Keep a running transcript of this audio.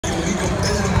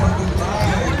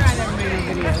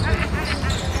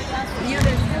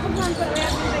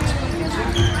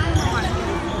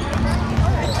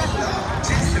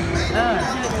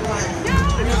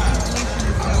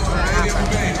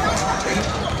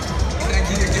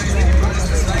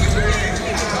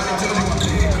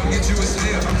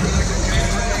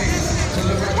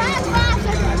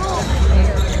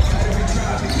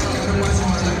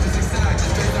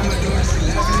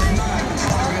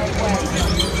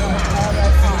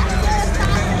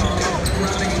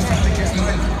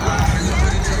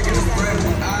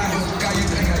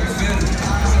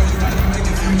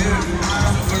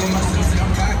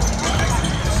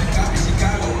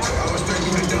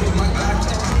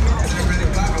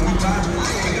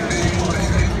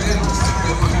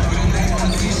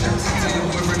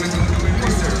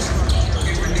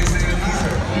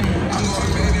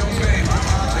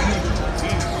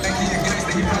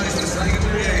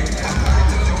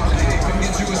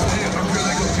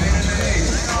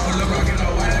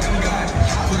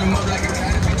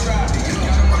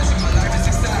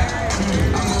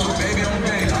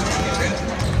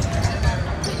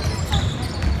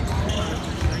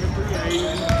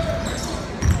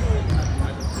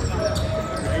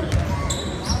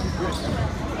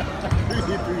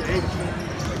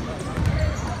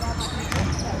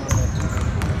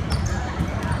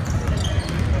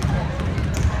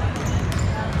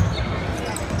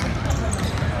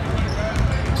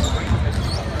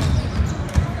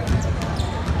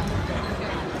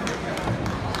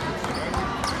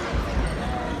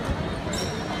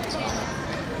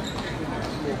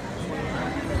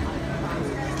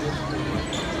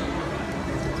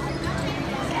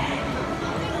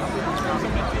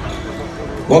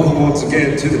Welcome once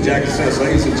again to the champang-seay,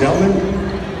 ladies and gentlemen.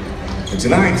 And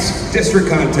tonight's district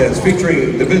contest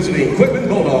featuring the visiting Quitman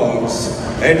Bulldogs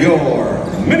and your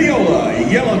Mineola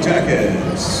Yellow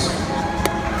Jackets.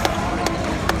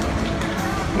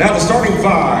 Now the starting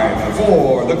five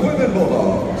for the Quitman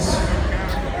Bulldogs.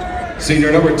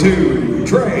 Senior number 2,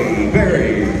 Trey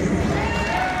Berry.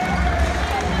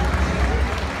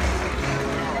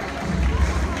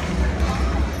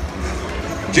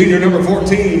 Junior number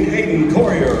 14, Aiden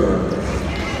Courier.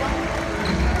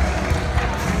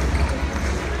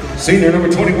 Senior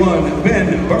number 21,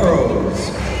 Ben Burrows.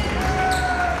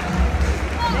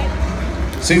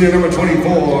 Senior number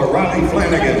 24, Riley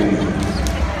Flanagan.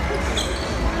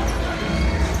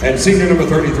 And senior number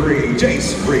 33,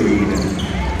 Jace Reed.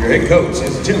 Your head coach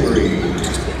is Jim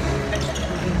Reed.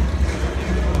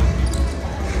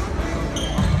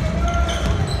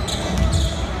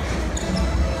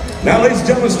 Now, ladies and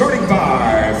gentlemen, starting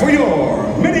five for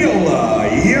your Mineola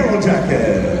Yellow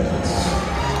Jackets.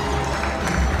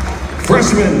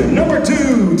 Freshman number 2,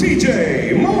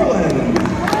 TJ Moreland.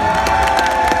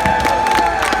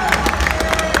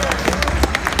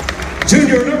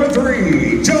 Junior number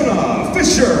 3, Jonah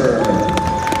Fisher.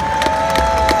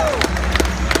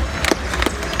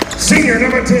 Senior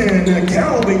number 10,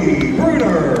 Calby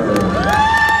Bruner.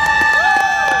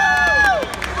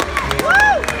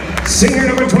 Senior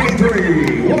number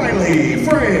 23, Wiley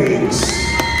Franks.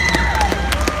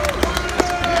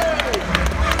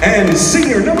 And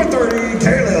senior number 30,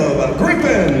 Caleb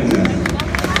Griffin.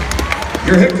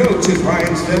 Your head coach is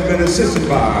Ryan Stedman, assisted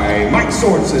by Mike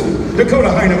Sorensen, Dakota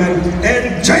Heineman,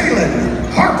 and Jalen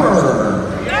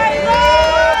Harper.